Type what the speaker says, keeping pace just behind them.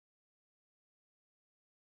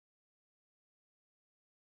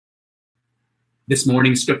This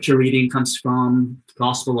morning's scripture reading comes from the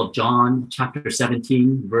Gospel of John, chapter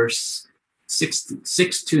 17, verse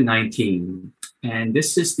 6 to 19. And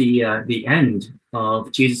this is the end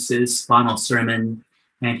of Jesus' final sermon.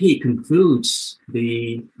 And he concludes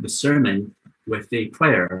the sermon with a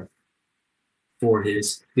prayer for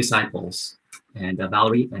his disciples. And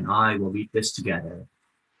Valerie and I will read this together.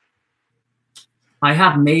 I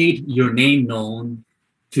have made your name known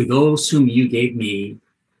to those whom you gave me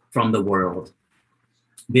from the world.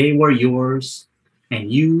 They were yours, and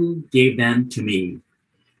you gave them to me,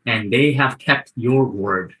 and they have kept your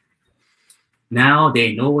word. Now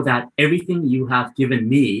they know that everything you have given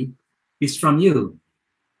me is from you.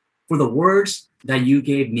 For the words that you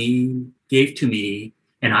gave to me,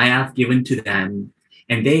 and I have given to them,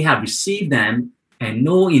 and they have received them, and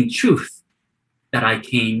know in truth that I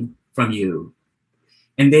came from you.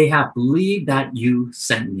 And they have believed that you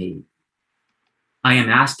sent me. I am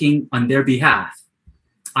asking on their behalf.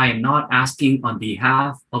 I am not asking on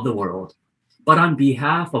behalf of the world, but on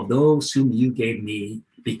behalf of those whom you gave me,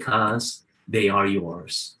 because they are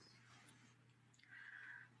yours.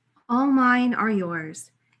 All mine are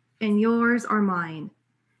yours, and yours are mine,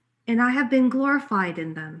 and I have been glorified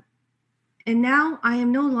in them. And now I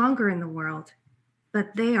am no longer in the world,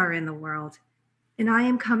 but they are in the world, and I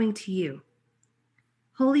am coming to you.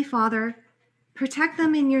 Holy Father, protect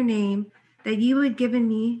them in your name that you had given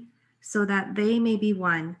me, so that they may be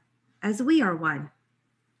one, as we are one.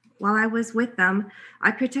 While I was with them, I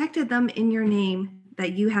protected them in your name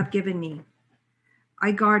that you have given me.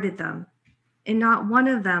 I guarded them, and not one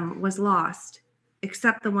of them was lost,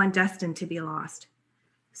 except the one destined to be lost,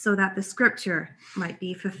 so that the scripture might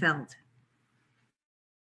be fulfilled.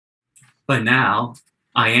 But now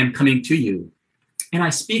I am coming to you, and I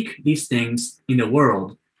speak these things in the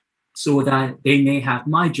world, so that they may have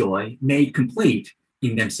my joy made complete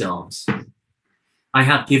in themselves. I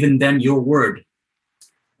have given them your word,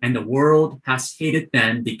 and the world has hated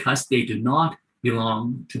them because they do not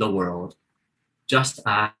belong to the world, just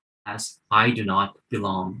as I do not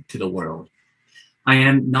belong to the world. I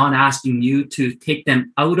am not asking you to take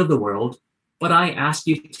them out of the world, but I ask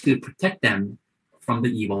you to protect them from the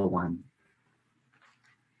evil one.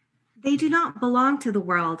 They do not belong to the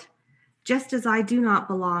world, just as I do not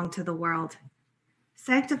belong to the world.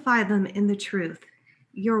 Sanctify them in the truth.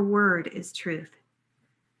 Your word is truth.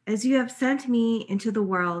 As you have sent me into the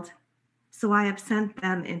world, so I have sent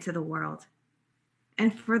them into the world.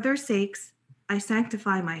 And for their sakes, I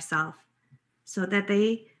sanctify myself, so that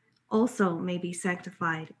they also may be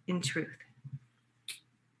sanctified in truth.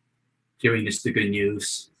 Hearing is the good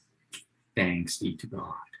news. Thanks be to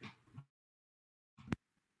God.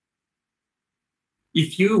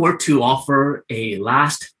 If you were to offer a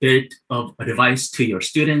last bit of advice to your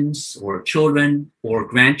students or children or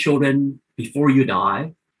grandchildren before you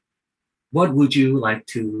die, what would you like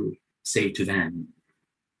to say to them?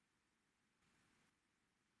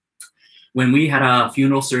 When we had a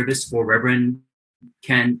funeral service for Reverend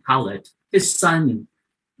Ken Howlett, his son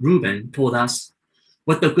Reuben told us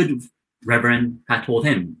what the good Reverend had told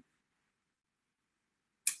him.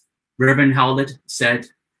 Reverend Howlett said,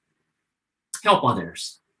 help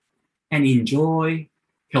others and enjoy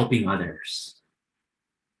helping others.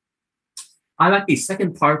 I like the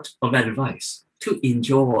second part of that advice, to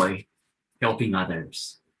enjoy helping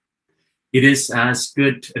others. It is as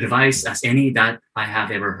good advice as any that I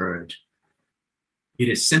have ever heard. It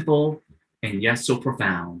is simple and yet so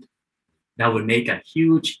profound that would make a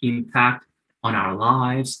huge impact on our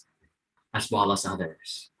lives as well as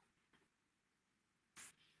others.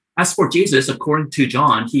 As for Jesus, according to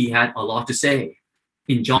John, he had a lot to say.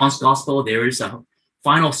 In John's gospel, there is a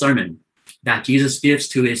final sermon that Jesus gives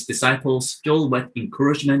to his disciples filled with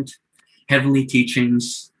encouragement, heavenly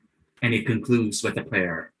teachings, and it concludes with a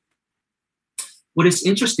prayer. What is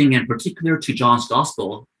interesting and particular to John's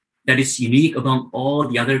gospel that is unique among all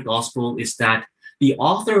the other gospels is that the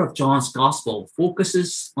author of John's gospel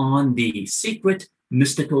focuses on the secret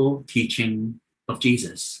mystical teaching of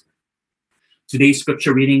Jesus. Today's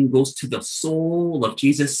scripture reading goes to the soul of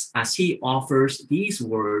Jesus as he offers these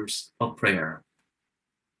words of prayer.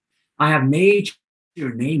 I have made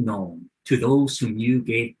your name known to those whom you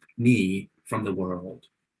gave me from the world.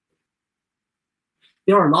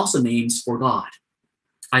 There are lots of names for God.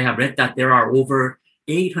 I have read that there are over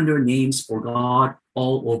 800 names for God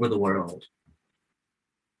all over the world.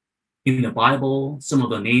 In the Bible, some of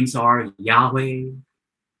the names are Yahweh,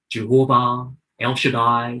 Jehovah, El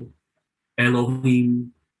Shaddai,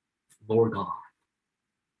 Elohim, Lord God.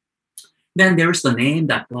 Then there's the name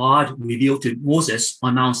that God revealed to Moses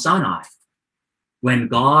on Mount Sinai when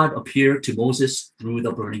God appeared to Moses through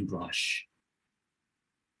the burning bush.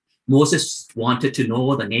 Moses wanted to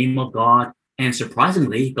know the name of God, and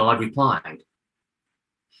surprisingly, God replied.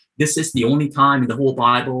 This is the only time in the whole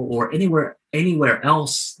Bible or anywhere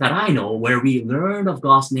else that I know where we learn of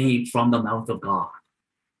God's name from the mouth of God.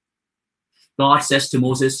 God says to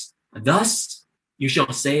Moses, "Thus you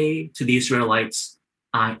shall say to the Israelites,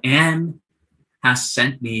 I am has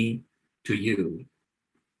sent me to you."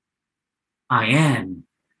 I am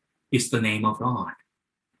is the name of God.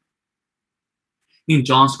 In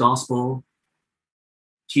John's Gospel,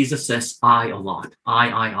 Jesus says I a lot.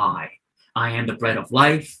 I. I am the bread of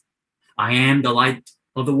life. I am the light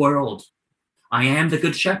of the world. I am the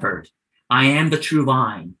good shepherd. I am the true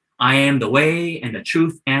vine. I am the way and the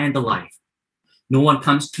truth and the life. No one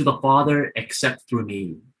comes to the Father except through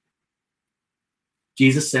me.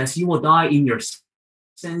 Jesus says, you will die in your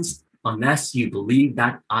sins unless you believe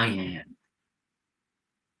that I am.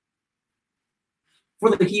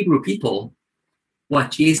 For the Hebrew people,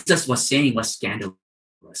 what Jesus was saying was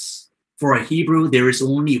scandalous. For a Hebrew, there is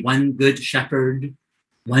only one good shepherd,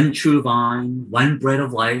 one true vine, one bread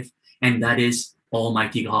of life, and that is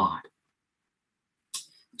Almighty God.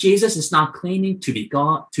 Jesus is not claiming to be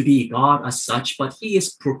God as such, but he is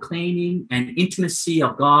proclaiming an intimacy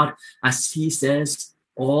of God as he says,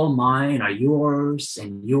 all mine are yours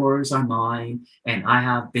and yours are mine, and I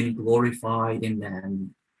have been glorified in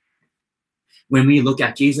them. When we look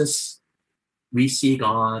at Jesus, we see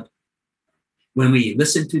God. When we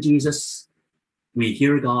listen to Jesus, we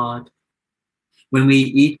hear God. When we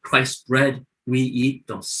eat Christ's bread, we eat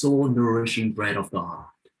the soul-nourishing bread of God.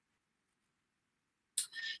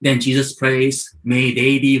 Then Jesus prays, may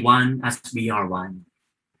they be one as we are one.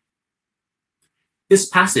 This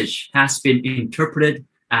passage has been interpreted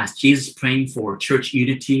as Jesus praying for church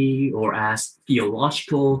unity or as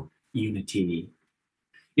theological unity.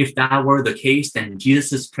 If that were the case, then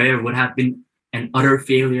Jesus' prayer would have been an utter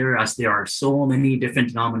failure, as there are so many different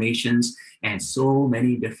denominations and so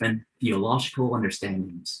many different theological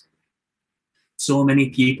understandings. So many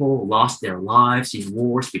people lost their lives in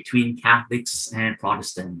wars between Catholics and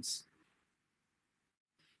Protestants.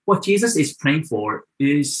 What Jesus is praying for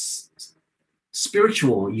is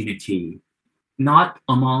spiritual unity, not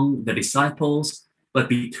among the disciples, but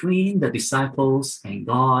between the disciples and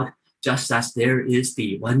God, just as there is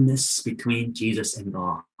the oneness between Jesus and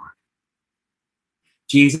God.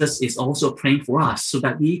 Jesus is also praying for us so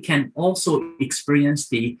that we can also experience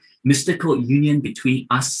the mystical union between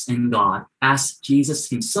us and God, as Jesus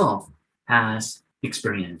himself has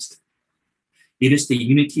experienced. It is the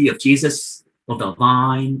unity of Jesus, of the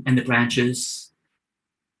vine and the branches.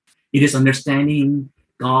 It is understanding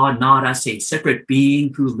God not as a separate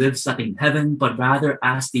being who lives up in heaven, but rather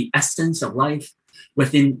as the essence of life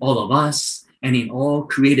within all of us and in all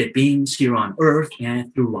created beings here on earth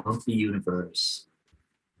and throughout the universe.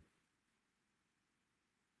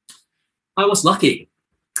 I was lucky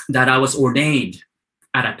that I was ordained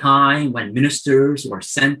at a time when ministers were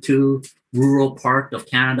sent to rural part of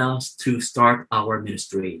Canada to start our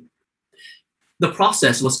ministry. The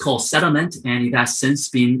process was called settlement, and it has since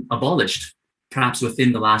been abolished, perhaps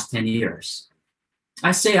within the last 10 years.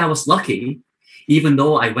 I say I was lucky, even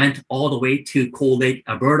though I went all the way to Cold Lake,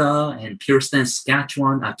 Alberta, and Pearson,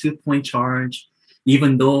 Saskatchewan at 2-point charge,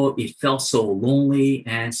 even though it felt so lonely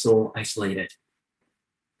and so isolated.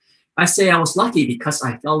 I say I was lucky because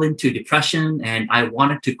I fell into depression and I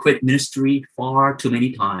wanted to quit ministry far too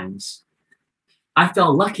many times. I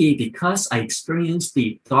felt lucky because I experienced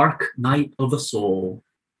the dark night of the soul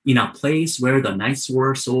in a place where the nights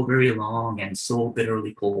were so very long and so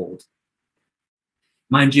bitterly cold.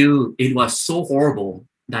 Mind you, it was so horrible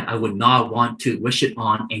that I would not want to wish it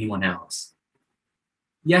on anyone else.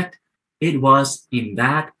 Yet, it was in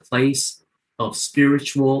that place of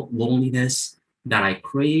spiritual loneliness that I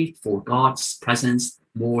craved for God's presence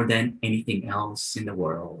more than anything else in the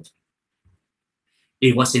world.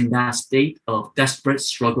 It was in that state of desperate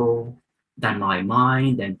struggle that my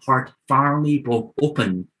mind and heart finally broke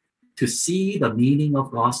open to see the meaning of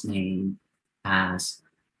God's name as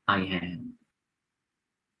I am.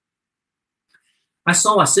 I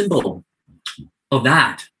saw a symbol of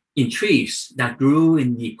that in trees that grew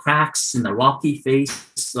in the cracks in the rocky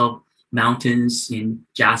face of mountains in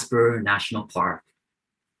Jasper National Park.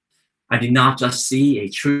 I did not just see a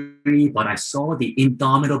tree, but I saw the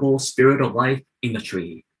indomitable spirit of life in the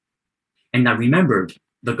tree. And I remembered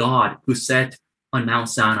the God who said on Mount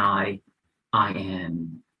Sinai, I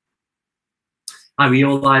am. I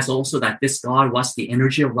realized also that this God was the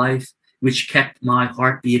energy of life which kept my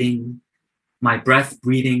heart beating, my breath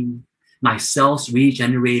breathing, my cells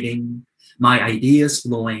regenerating, my ideas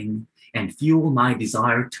flowing, and fueled my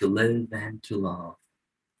desire to live and to love.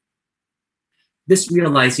 This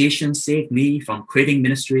realization saved me from quitting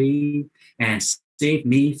ministry and saved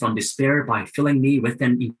me from despair by filling me with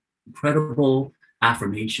an incredible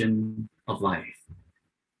affirmation of life.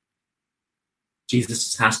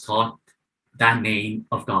 Jesus has taught that name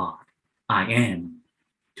of God, I am,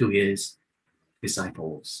 to his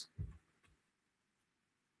disciples.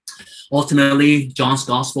 Ultimately, John's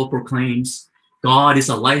gospel proclaims God is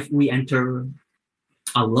a life we enter,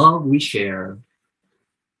 a love we share,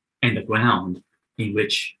 and the ground in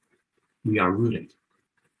which we are rooted.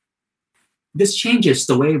 This changes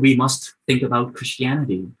the way we must think about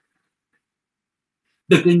Christianity.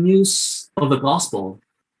 The good news of the gospel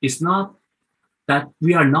is not that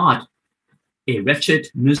we are not a wretched,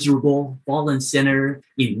 miserable, fallen sinner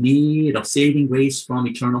in need of saving grace from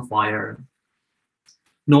eternal fire.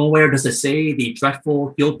 Nowhere does it say the dreadful,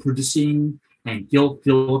 guilt-producing, and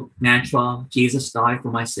guilt-filled mantra, Jesus died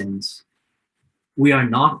for my sins. We are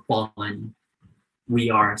not fallen. We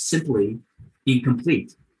are simply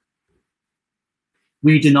incomplete.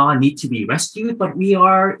 We do not need to be rescued, but we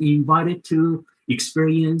are invited to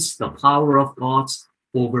experience the power of God's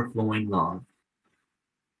overflowing love.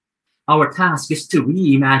 Our task is to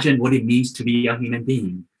reimagine what it means to be a human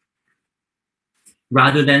being.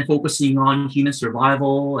 Rather than focusing on human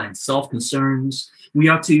survival and self-concerns, we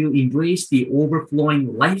are to embrace the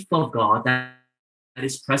overflowing life of God that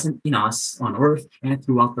is present in us on earth and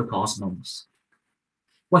throughout the cosmos.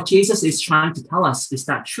 What Jesus is trying to tell us is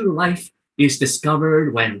that true life is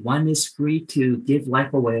discovered when one is free to give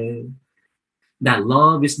life away, that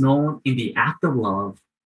love is known in the act of love,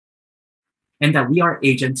 and that we are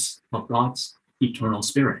agents of God's eternal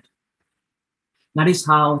spirit. That is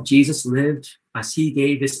how Jesus lived as he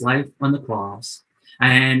gave his life on the cross,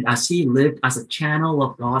 and as he lived as a channel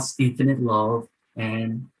of God's infinite love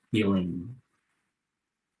and healing.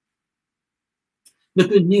 The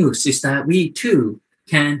good news is that we too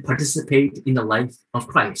can participate in the life of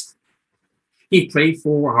Christ. He prayed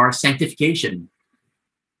for our sanctification,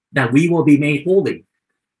 that we will be made holy,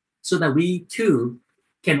 so that we too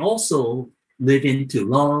can also live into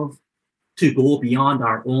love, to go beyond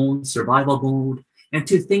our own survival mode, and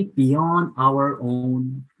to think beyond our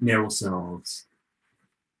own narrow selves.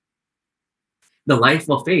 The life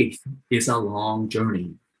of faith is a long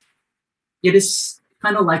journey. It is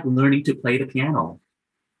kind of like learning to play the piano.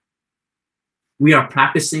 We are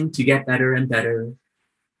practicing to get better and better,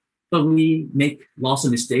 but we make lots of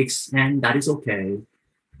mistakes, and that is okay.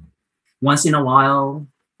 Once in a while,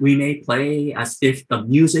 we may play as if the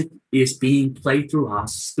music is being played through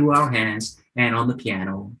us, through our hands, and on the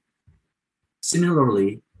piano.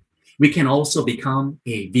 Similarly, we can also become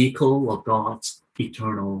a vehicle of God's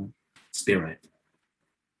eternal spirit.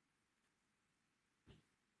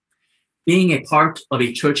 Being a part of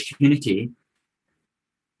a church community,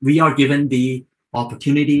 we are given the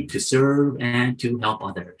opportunity to serve and to help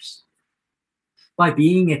others. By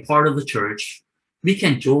being a part of the church, we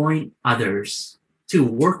can join others to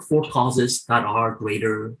work for causes that are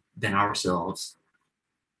greater than ourselves.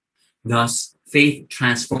 Thus, faith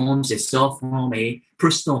transforms itself from a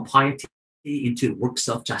personal piety into works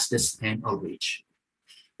of justice and outreach.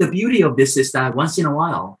 The beauty of this is that once in a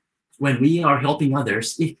while, when we are helping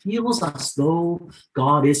others, it feels as though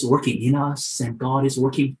God is working in us and God is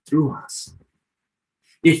working through us.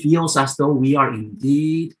 It feels as though we are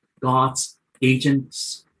indeed God's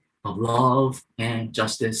agents of love and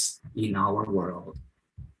justice in our world.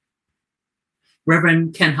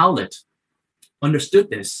 Reverend Ken Howlett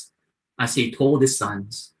understood this as he told his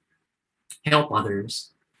sons, help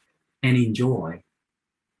others and enjoy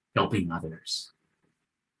helping others.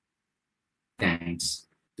 Thanks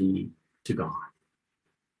be to God.